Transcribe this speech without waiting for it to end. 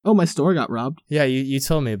Oh, my store got robbed. Yeah, you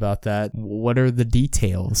told me about that. What are the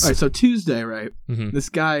details? All right, so Tuesday, right? Mm-hmm. This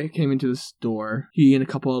guy came into the store. He and a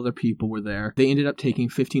couple other people were there. They ended up taking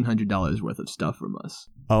 $1,500 worth of stuff from us.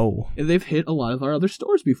 Oh. And they've hit a lot of our other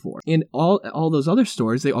stores before. And all those other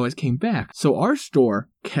stores, they always came back. So our store,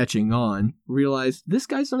 catching on, realized this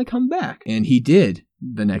guy's going to come back. And he did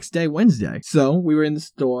the next day, Wednesday. So we were in the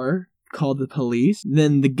store, called the police.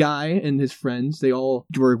 Then the guy and his friends, they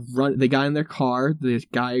got in their car. The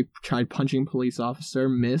guy tried punching a police officer,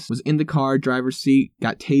 missed, was in the car, driver's seat,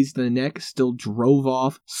 got tased in the neck, still drove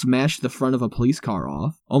off, smashed the front of a police car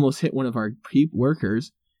off, almost hit one of our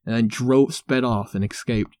workers, and then sped off and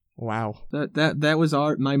escaped. Wow. That was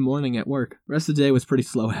my morning at work. The rest of the day was pretty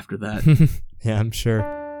slow after that. Yeah, I'm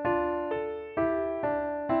sure.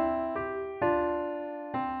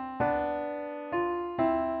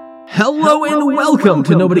 Hello and welcome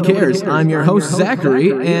to Nobody Cares. I'm your host, Zachary,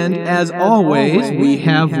 and as always, we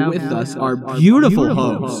have with us our beautiful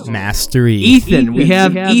host, Master E. Ethan. We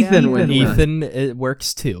have Ethan with us. Ethan, it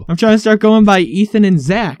works too. I'm trying to start going by Ethan and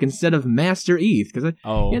Zach instead of Master Eth, because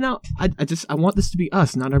I want this to be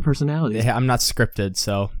us, not our personalities. Yeah, I'm not scripted,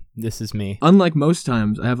 so this is me. Unlike most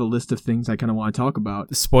times, I have a list of things I kind of want to talk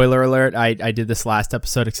about. Spoiler alert, I did this last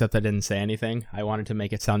episode, except I didn't say anything. I wanted to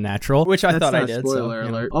make it sound natural, which I thought I did. Spoiler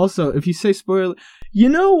alert. Also, if you say spoiler, you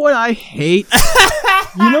know what I hate?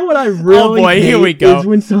 You know what I really hate? Here we go.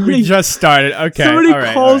 Is when we just started. Okay.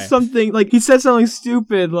 Somebody calls something, like, he said something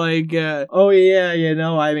stupid, like, oh yeah,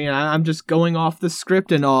 I'm just going off the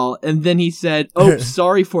script and all. And then he said, oh,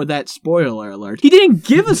 sorry for that spoiler alert. He didn't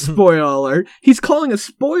give a spoiler alert. He's calling a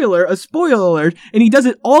spoiler alert, and he does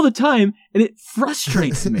it all the time, and it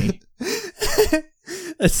frustrates me.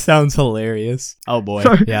 It sounds hilarious. Oh boy.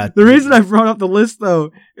 Sorry. Yeah. The reason I brought up the list,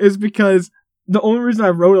 though, is because the only reason I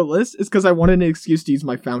wrote a list is because I wanted an excuse to use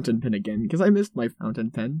my fountain pen again, because I missed my fountain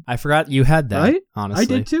pen. I forgot you had that, right? Honestly. I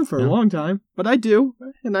did too for a long time, but I do,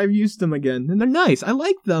 and I've used them again, and they're nice. I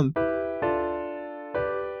like them.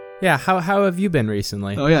 Yeah, how have you been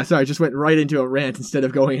recently? Oh yeah, sorry, I just went right into a rant instead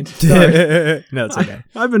of going into... Sorry. No, it's okay.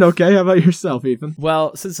 I've been okay. How about yourself, Ethan?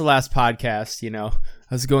 Well, since the last podcast, I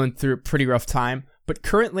was going through a pretty rough time. But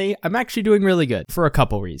currently, I'm actually doing really good for a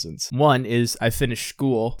couple reasons. One is I finished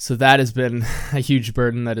school, so that has been a huge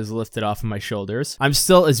burden that is lifted off of my shoulders. I'm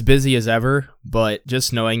still as busy as ever, but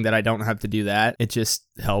just knowing that I don't have to do that, it just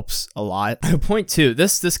helps a lot. Point two,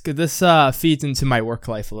 this feeds into my work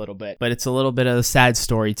life a little bit, but it's a little bit of a sad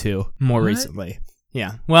story too, more recently.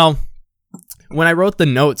 Yeah, well... When I wrote the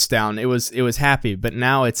notes down, it was happy, but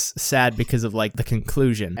now it's sad because of like the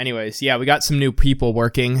conclusion. Anyways, yeah, we got some new people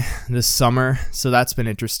working this summer, so that's been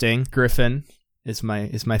interesting. Griffin is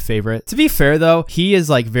my favorite. To be fair though, he is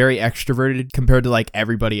like very extroverted compared to like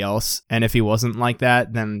everybody else, and if he wasn't like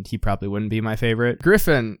that, then he probably wouldn't be my favorite.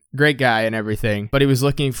 Griffin, great guy and everything, but he was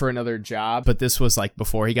looking for another job, but this was like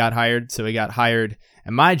before he got hired, so he got hired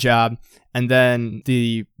at my job, and then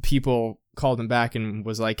the people called him back and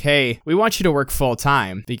was like, hey, we want you to work full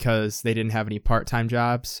time, because they didn't have any part-time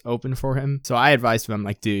jobs open for him. So I advised him, I'm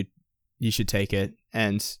like, dude, you should take it.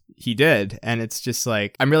 And he did. And it's just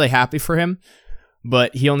like, I'm really happy for him,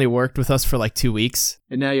 but he only worked with us for like 2 weeks.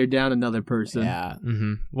 And now you're down another person. Yeah.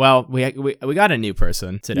 Mm-hmm. Well, we got a new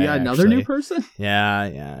person today. You got another new person?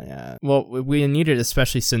 Yeah. Well, we need it,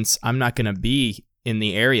 especially since I'm not going to be in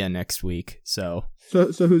the area next week. So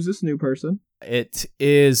who's this new person? It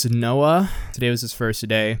is Noah. Today was his first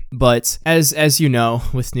day, but as you know,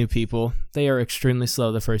 with new people, they are extremely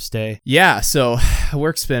slow the first day. Yeah, so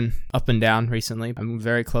work's been up and down recently. I'm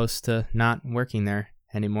very close to not working there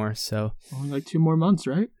anymore, so... Only like 2 more months,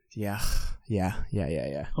 right? Yeah.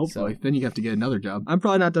 Hopefully. Then you have to get another job. I'm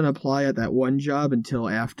probably not going to apply at that one job until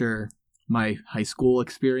after my high school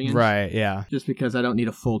experience. Right, yeah. Just because I don't need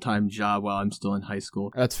a full-time job while I'm still in high school.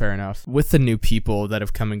 That's fair enough. With the new people that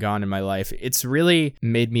have come and gone in my life, it's really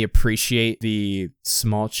made me appreciate the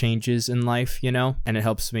small changes in life, and it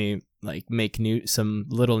helps me like make some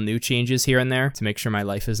little new changes here and there to make sure my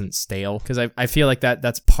life isn't stale, because I feel like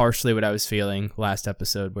that's partially what I was feeling last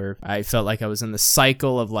episode, where I felt like I was in the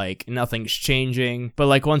cycle of like nothing's changing, but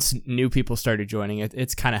like once new people started joining,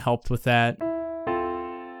 it's kind of helped with that.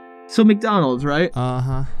 So McDonald's, right?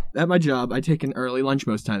 Uh-huh. At my job, I take an early lunch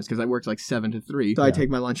most times because I work like 7 to 3. So I take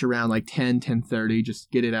my lunch around like 10:30, just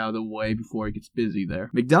get it out of the way before it gets busy there.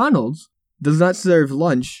 McDonald's does not serve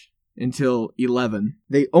lunch until 11.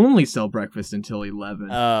 They only sell breakfast until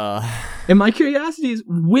 11. Uh, And my curiosity is,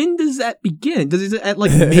 when does that begin? Does it at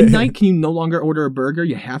like midnight? Can you no longer order a burger?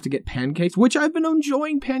 You have to get pancakes, which I've been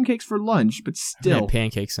enjoying pancakes for lunch, but I haven't still, had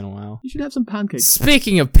pancakes in a while. you should have some pancakes.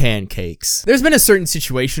 Speaking of pancakes, there's been a certain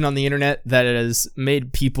situation on the internet that has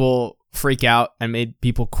made people freak out and made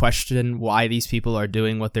people question why these people are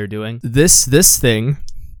doing what they're doing. This thing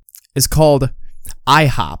is called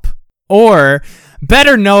IHOP, or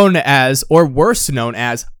better known as, or worse known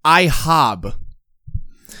as, IHOB.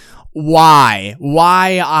 Why?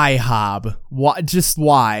 Why IHOB? Why? Just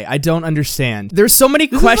why? I don't understand. There's so many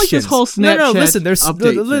questions. Is like this whole no, Snapchat listen. There's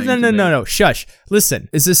update thing to me. no. Shush. Listen.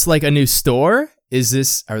 Is this like a new store?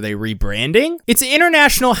 Are they rebranding? It's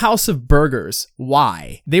International House of Burgers.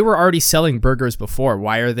 Why? They were already selling burgers before.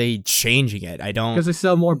 Why are they changing it? I don't. Because they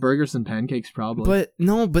sell more burgers than pancakes, probably.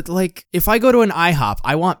 But like, if I go to an IHOP,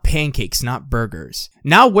 I want pancakes, not burgers.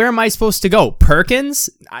 Now, where am I supposed to go? Perkins?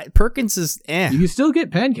 Perkins is You can still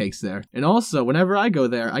get pancakes there. And also, whenever I go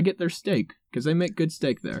there, I get their steak, because they make good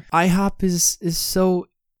steak there. IHOP is so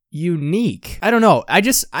unique. I don't know.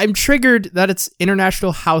 I'm triggered that it's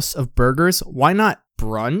International House of Burgers. Why not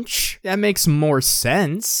brunch? That makes more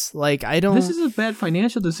sense. Like, I don't. This is a bad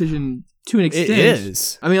financial decision to an extent. It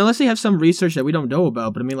is. I mean, unless they have some research that we don't know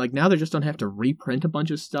about, but I mean, like, now they just don't have to reprint a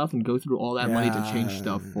bunch of stuff and go through all that money to change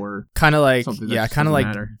stuff for kind of like, something that yeah, just kind of doesn't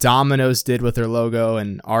like matter. Domino's did with their logo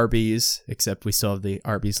and Arby's, except we still have the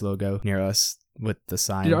Arby's logo near us with the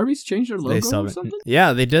sign. Did Arby's change their logo or something?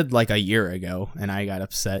 Yeah, they did like a year ago, and I got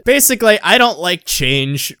upset. Basically, I don't like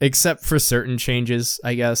change, except for certain changes,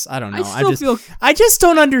 I guess. I don't know. I just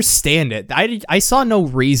don't understand it. I saw no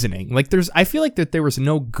reasoning. Like, I feel like that there was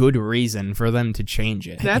no good reason for them to change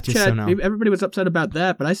it. I just don't know. Snapchat, everybody was upset about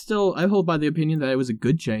that, but I hold by the opinion that it was a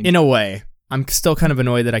good change. In a way. I'm still kind of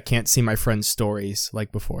annoyed that I can't see my friends' stories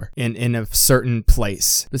like before in a certain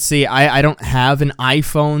place. But see, I don't have an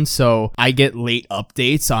iPhone, so I get late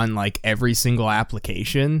updates on like every single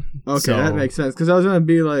application. Okay, that makes sense. Because I was going to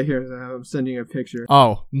be like, here, I'm sending you a picture.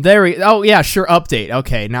 Oh, yeah, sure, update.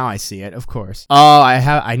 Okay, now I see it, of course. Oh,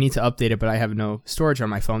 I need to update it, but I have no storage on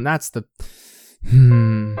my phone. That's the...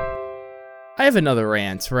 I have another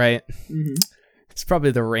rant, right? Mm-hmm. It's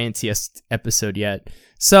probably the rantiest episode yet.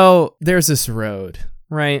 So, there's this road,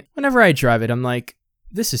 right? Whenever I drive it, I'm like,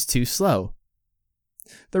 this is too slow.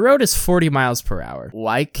 The road is 40 miles per hour.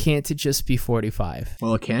 Why can't it just be 45?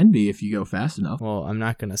 Well, it can be if you go fast enough. Well, I'm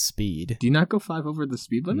not gonna speed. Do you not go 5 over the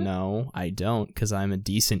speed limit? No, I don't, because I'm a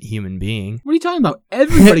decent human being. What are you talking about?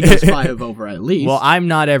 Everybody goes 5 over at least. Well, I'm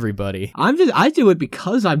not everybody. I do it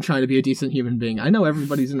because I'm trying to be a decent human being. I know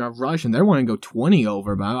everybody's in a rush and they're wanting to go 20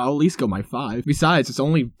 over, but I'll at least go my 5. Besides, it's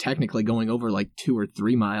only technically going over like 2 or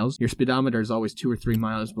 3 miles. Your speedometer is always 2 or 3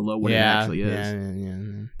 miles below what it actually is.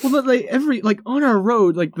 Yeah. Well, but like on our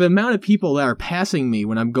road, like the amount of people that are passing me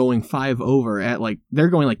when I'm going 5 over at like, they're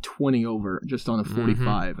going like 20 over just on a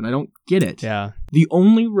 45, and I don't get it. Yeah. The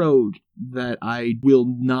only road that I will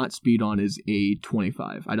not speed on is a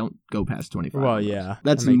 25. I don't go past 25. Well, yeah.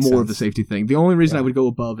 That's that more sense. of a safety thing. The only reason I would go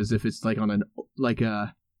above is if it's like on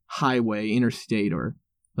a highway, interstate, or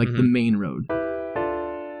like the main road.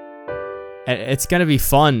 It's going to be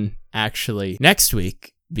fun, actually, next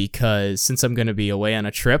week, because since I'm going to be away on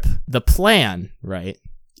a trip, the plan, right,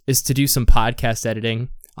 is to do some podcast editing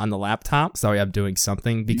on the laptop. Sorry, I'm doing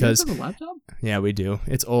something because... You guys have a laptop? Yeah, we do.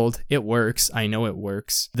 It's old. It works. I know it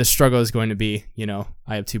works. The struggle is going to be,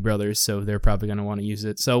 I have 2 brothers, so they're probably going to want to use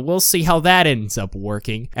it. So we'll see how that ends up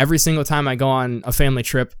working. Every single time I go on a family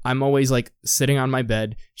trip, I'm always like sitting on my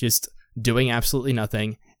bed, just doing absolutely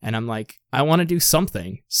nothing. And I'm like, I want to do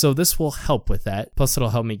something. So this will help with that. Plus it'll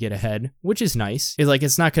help me get ahead, which is nice.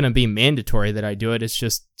 It's not going to be mandatory that I do it. It's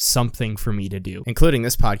just something for me to do. Including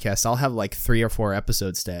this podcast, I'll have like 3 or 4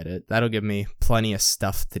 episodes to edit. That'll give me plenty of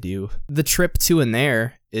stuff to do. The trip to and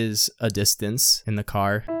there is a distance in the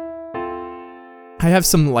car. I have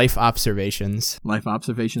some life observations. Life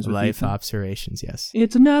observations with Life Ethan? observations, yes.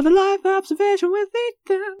 It's another life observation with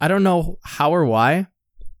Ethan. I don't know how or why,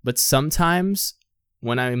 but sometimes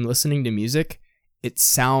when I'm listening to music, it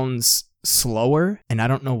sounds slower, and I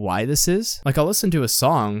don't know why this is. Like, I'll listen to a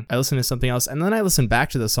song, I listen to something else, and then I listen back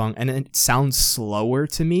to the song, and it sounds slower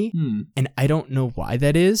to me, and I don't know why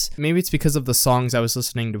that is. Maybe it's because of the songs I was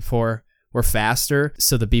listening to before were faster,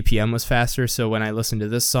 so the BPM was faster, so when I listen to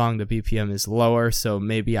this song, the BPM is lower, so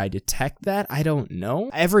maybe I detect that? I don't know.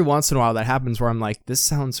 Every once in a while that happens where I'm like, this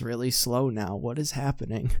sounds really slow now. What is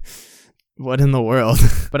happening? What in the world?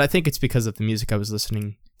 But I think it's because of the music I was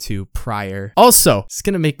listening to prior. Also, it's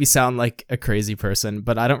gonna make me sound like a crazy person,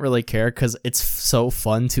 but I don't really care because it's so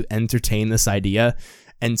fun to entertain this idea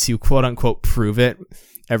and to quote unquote prove it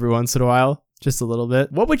every once in a while, just a little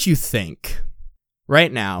bit. What would you think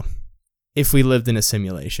right now if we lived in a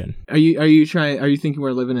simulation? Are you thinking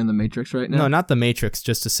we're living in the Matrix right now? No, not the Matrix,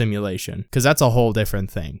 just a simulation, because that's a whole different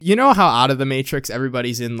thing. You know how out of the Matrix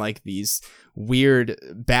everybody's in like these weird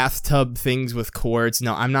bathtub things with cords?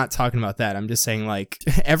 No, I'm not talking about that. I'm just saying, like,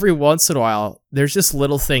 every once in a while there's just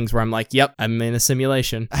little things where I'm like, yep, I'm in a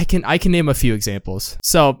simulation. I can name a few examples.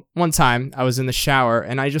 So one time I was in the shower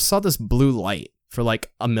and I just saw this blue light for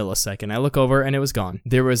like a millisecond. I look over and it was gone.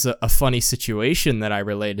 There was a funny situation that I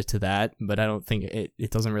related to that, but I don't think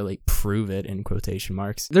it doesn't really prove it in quotation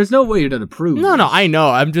marks. There's no way to prove it. No, I know.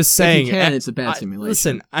 I'm just saying. If you can, it's a bad simulation.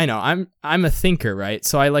 Listen, I know. I'm a thinker, right?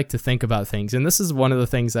 So I like to think about things, and this is one of the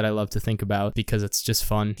things that I love to think about because it's just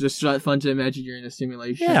fun. Just fun to imagine you're in a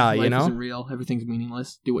simulation. Yeah, Life you know, isn't real. Everything's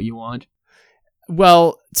meaningless. Do what you want.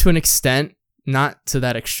 Well, to an extent. Not to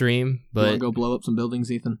that extreme, but... You want to go blow up some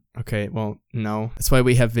buildings, Ethan? Okay, well, no. That's why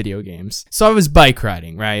we have video games. So I was bike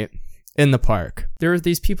riding, right? In the park. There were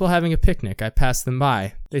these people having a picnic. I passed them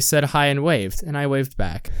by. They said hi and waved, and I waved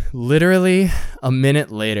back. Literally a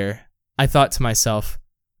minute later, I thought to myself,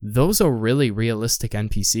 those are really realistic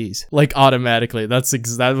NPCs. Like, automatically.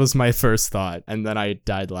 That was my first thought, and then I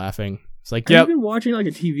died laughing. It's like, yep. Have you been watching like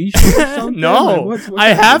a TV show or something? No, like, what's I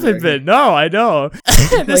haven't been. No, I know.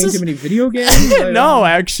 Playing too many video games? No,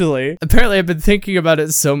 actually. Apparently, I've been thinking about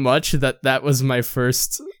it so much that was my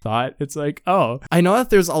first thought. It's like, oh, I know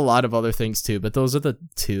that there's a lot of other things too, but those are the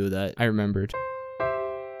two that I remembered.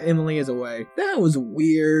 Emily is Away. That was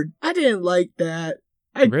weird. I didn't like that.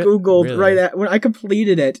 I Googled really? When I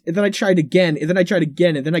completed it, and then I tried again, and then I tried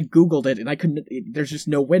again, and then I Googled it, and I couldn't, there's just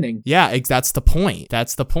no winning. Yeah, that's the point.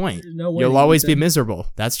 That's the point. No winning. You'll always be miserable.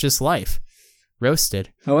 That's just life.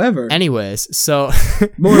 Roasted. However. Anyways, so.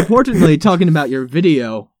 More importantly, talking about your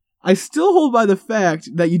video, I still hold by the fact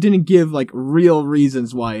that you didn't give, like, real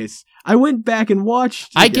reasons why I went back and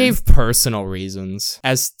watched. I gave personal reasons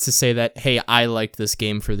as to say that, hey, I liked this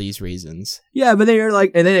game for these reasons. Yeah, but then you're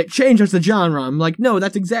like, and then it changes the genre. I'm like, no,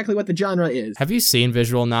 that's exactly what the genre is. Have you seen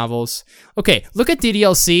visual novels? Okay, look at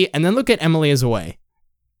DDLC and then look at Emily is Away.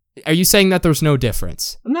 Are you saying that there's no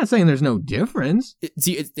difference? I'm not saying there's no difference.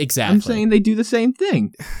 Exactly. I'm saying they do the same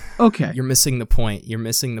thing. Okay. You're missing the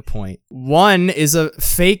point. One is a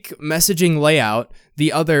fake messaging layout.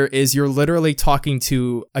 The other is you're literally talking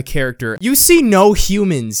to a character. You see no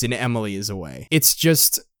humans in Emily is Away. It's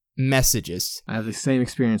just messages. I have the same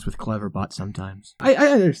experience with Cleverbot sometimes. I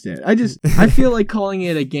understand. I feel like calling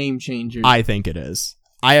it a game changer. I think it is.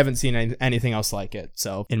 I haven't seen anything else like it,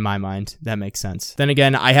 so in my mind, that makes sense. Then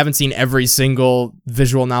again, I haven't seen every single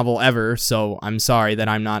visual novel ever, so I'm sorry that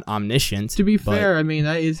I'm not omniscient. To be fair, I mean,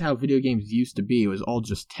 that is how video games used to be. It was all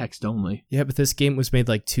just text only. Yeah, but this game was made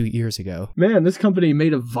like 2 years ago. Man, this company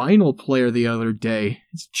made a vinyl player the other day.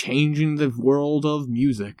 It's changing the world of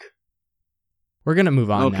music. We're gonna move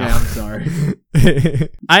on now. Okay, I'm sorry.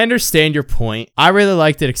 I understand your point. I really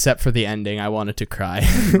liked it except for the ending. I wanted to cry.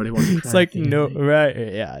 Everybody wants to cry. It's like, no, right,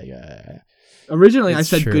 yeah. Originally, It's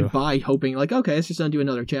I said true. goodbye, hoping like, okay, let's just undo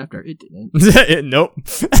another chapter. It didn't. Nope.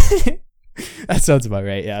 That sounds about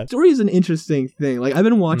right, yeah. Story is an interesting thing. Like, I've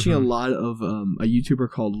been watching a lot of a YouTuber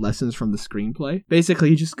called Lessons from the Screenplay. Basically,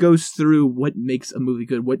 he just goes through what makes a movie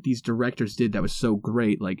good, what these directors did that was so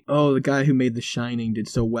great. Like, oh, the guy who made The Shining did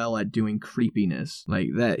so well at doing creepiness. Like,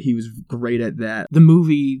 that, he was great at that. The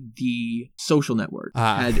movie The Social Network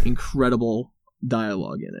had incredible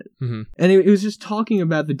dialogue in it. And it was just talking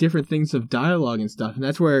about the different things of dialogue and stuff, and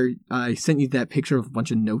that's where I sent you that picture of a bunch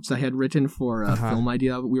of notes I had written for a film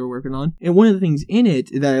idea that we were working on. And one of the things in it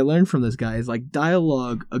that I learned from this guy is like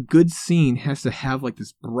dialogue, a good scene has to have like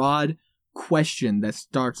this broad question that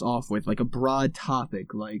starts off with like a broad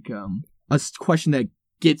topic, like a question that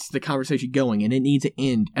gets the conversation going, and it needs to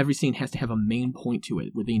end. Every scene has to have a main point to it,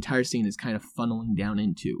 where the entire scene is kind of funneling down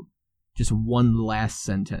into just one last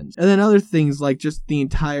sentence. And then other things like just the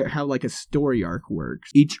entire, how like a story arc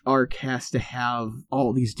works. Each arc has to have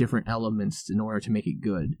all these different elements in order to make it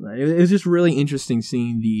good. Right? It was just really interesting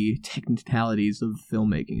seeing the technicalities of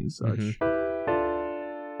filmmaking and such.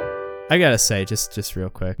 I gotta say, just real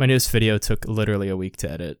quick, my newest video took literally a week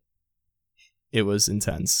to edit. It was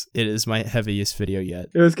intense. It is my heaviest video yet.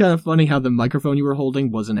 It was kind of funny how the microphone you were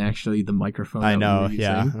holding wasn't actually the microphone I that know, we were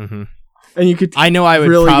yeah. using. And you could I know I would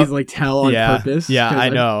really easily tell on purpose. Yeah, I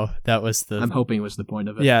know. That was the... I'm hoping it was the point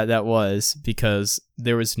of it. Yeah, that was, because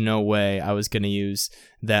there was no way I was going to use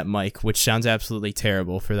that mic, which sounds absolutely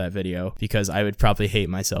terrible for that video, because I would probably hate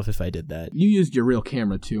myself if I did that. You used your real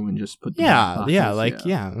camera too and just put the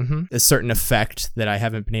a certain effect that I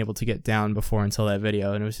haven't been able to get down before until that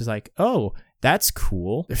video, and it was just like, oh, That's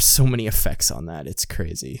cool. There's so many effects on that. It's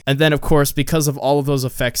crazy. And then, of course, because of all of those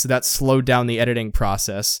effects, that slowed down the editing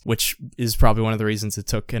process, which is probably one of the reasons it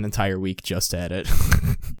took an entire week just to edit.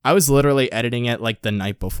 I was literally editing it like the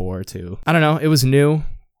night before, too. I don't know. It was new,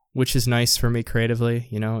 which is nice for me creatively.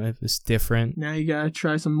 You know, it was different. Now you gotta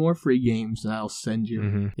try some more free games that I'll send you.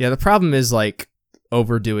 Mm-hmm. Yeah, the problem is like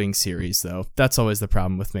overdoing series, though. That's always the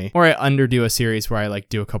problem with me. Or I underdo a series where I like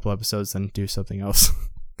do a couple episodes and do something else.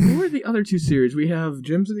 What were the other two series? We have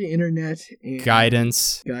Gems of the Internet and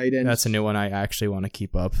Guidance. Guidance. That's a new one I actually want to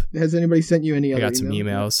keep up. Has anybody sent you any I other got some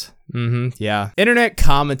emails. Yeah. Internet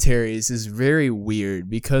commentaries is very weird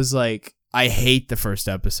because like I hate the first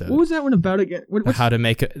episode. What was that one about again? How to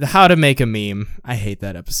make a meme. I hate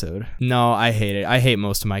that episode. No, I hate it. I hate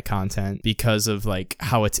most of my content because of like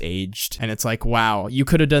how it's aged. And it's like, wow, you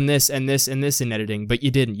could have done this and this and this in editing, but you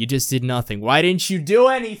didn't. You just did nothing. Why didn't you do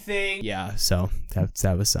anything? Yeah, so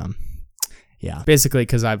that was yeah. Basically,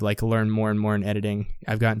 because I've like learned more and more in editing,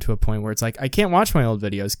 I've gotten to a point where it's like I can't watch my old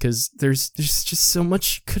videos because there's just so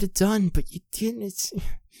much you could have done, but you didn't.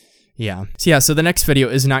 Yeah. So the next video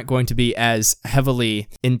is not going to be as heavily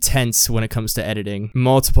intense when it comes to editing.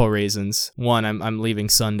 Multiple reasons. One, I'm leaving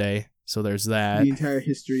Sunday, so there's that. The entire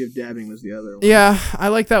history of dabbing was the other one. Yeah, I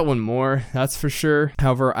like that one more, that's for sure.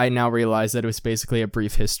 However, I now realize that it was basically a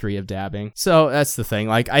brief history of dabbing. So that's the thing.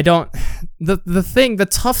 Like, I don't... The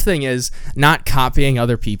tough thing is not copying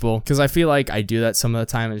other people, because I feel like I do that some of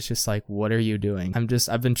the time, and it's just like, what are you doing?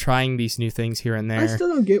 I've been trying these new things here and there. I still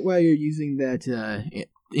don't get why you're using that,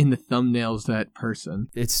 in the thumbnails, that person.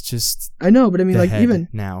 It's just... I know, but I mean, like, even...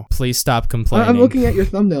 Now, please stop complaining. I'm looking at your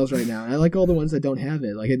thumbnails right now, and I like all the ones that don't have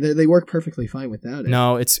it. Like, they work perfectly fine without it.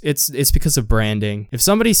 No, it's because of branding. If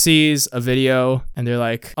somebody sees a video and they're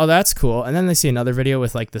like, oh, that's cool, and then they see another video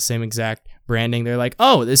with, like, the same exact branding, they're like,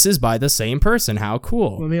 oh, this is by the same person. How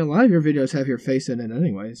cool. Well, I mean, a lot of your videos have your face in it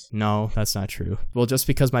anyways. No, that's not true. Well, just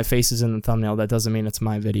because my face is in the thumbnail, that doesn't mean it's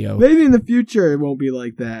my video. Maybe in the future it won't be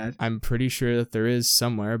like that. I'm pretty sure that there is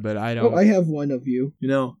somewhere, but I don't... Oh, I have one of you. You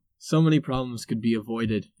know, so many problems could be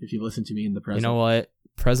avoided if you listen to me in the present. You know what?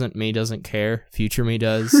 Present me doesn't care. Future me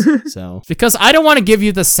does. So because I don't want to give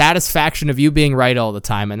you the satisfaction of you being right all the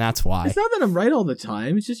time, and that's why. It's not that I'm right all the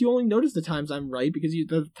time. It's just you only notice the times I'm right because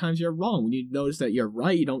the times you're wrong. When you notice that you're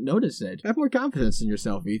right, you don't notice it. Have more confidence in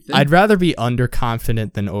yourself, Ethan. I'd rather be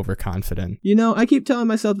underconfident than overconfident. You know, I keep telling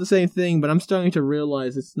myself the same thing, but I'm starting to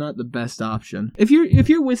realize it's not the best option. If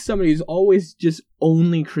you're with somebody who's always just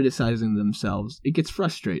only criticizing themselves, it gets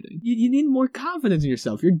frustrating. You need more confidence in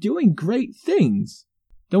yourself. You're doing great things.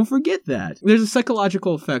 Don't forget that. There's a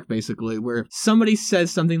psychological effect, basically, where somebody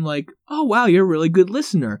says something like, oh, wow, you're a really good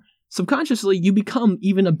listener. Subconsciously, you become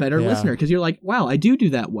even a better listener because you're like, wow, I do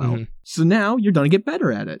that well. Mm-hmm. So now you're going to get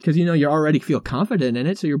better at it because, you know, you already feel confident in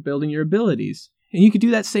it, so you're building your abilities. And you could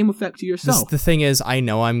do that same effect to yourself. The thing is, I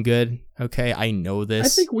know I'm good, okay? I know this. I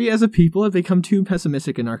think we as a people have become too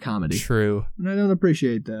pessimistic in our comedy. True. And I don't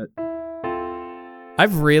appreciate that.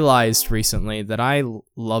 I've realized recently that I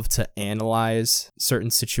love to analyze certain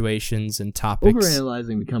situations and topics.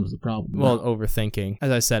 Overanalyzing becomes the problem. Well, overthinking. As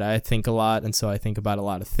I said, I think a lot, and so I think about a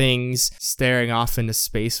lot of things, staring off into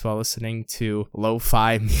space while listening to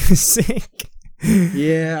lo-fi music.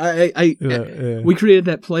 Yeah, we created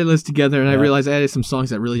that playlist together, and I realized I added some songs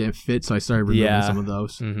that really didn't fit, so I started removing some of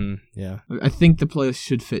those. Mm-hmm. Yeah, I think the playlist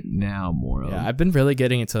should fit now more. Yeah, I've been really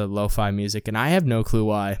getting into lo-fi music, and I have no clue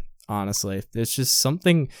why. Honestly, there's just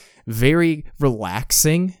something very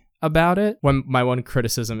relaxing about it. My one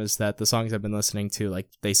criticism is that the songs I've been listening to, like,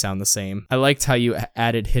 they sound the same. I liked how you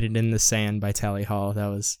added "Hidden in the Sand" by Tally Hall. That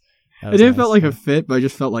was it didn't feel like a fit, but I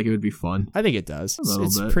just felt like it would be fun. I think it does.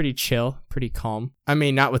 It's pretty chill, pretty calm. I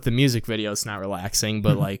mean, not with the music video, it's not relaxing,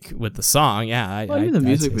 but like with the song, yeah. The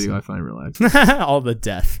music video I find relaxing. All the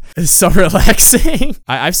death is so relaxing.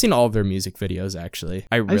 I've seen all of their music videos, actually.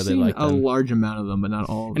 I really like them. A large amount of them, but not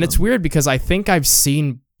all of them. And it's weird because I think I've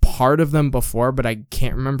seen part of them before, but I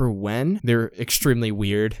can't remember when. They're extremely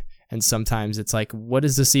weird. And sometimes it's like, what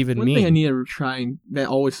does this even mean? One thing I need to try, that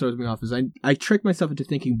always throws me off, is I trick myself into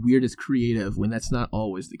thinking weird is creative when that's not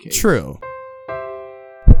always the case. True.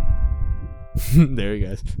 There you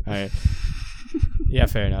go. All right. Yeah,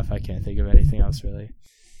 fair enough. I can't think of anything else, really.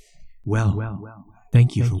 Well.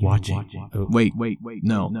 Thank you for watching. Oh. Wait.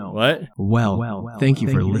 No. What? Well, thank you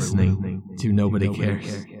for listening to Nobody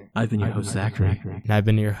Cares. I've been your host, Zachary. And I've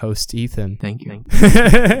been your host, Ethan. Thank you.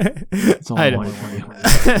 That's all I wanted from you.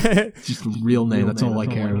 It's just a real name. That's all I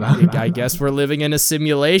care about. I guess we're living in a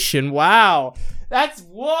simulation. Wow.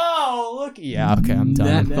 Whoa. Look. Yeah, okay, I'm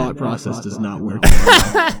done. That thought process does not work.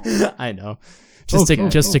 I know.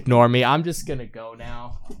 Just ignore me. I'm just gonna go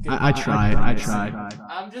now. I tried.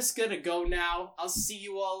 I'm just gonna go now. I'll see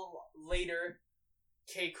you all later.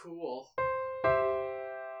 Okay, cool.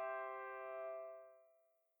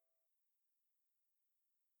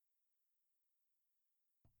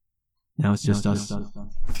 Now it's just us.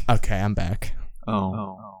 Okay, I'm back.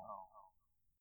 Oh.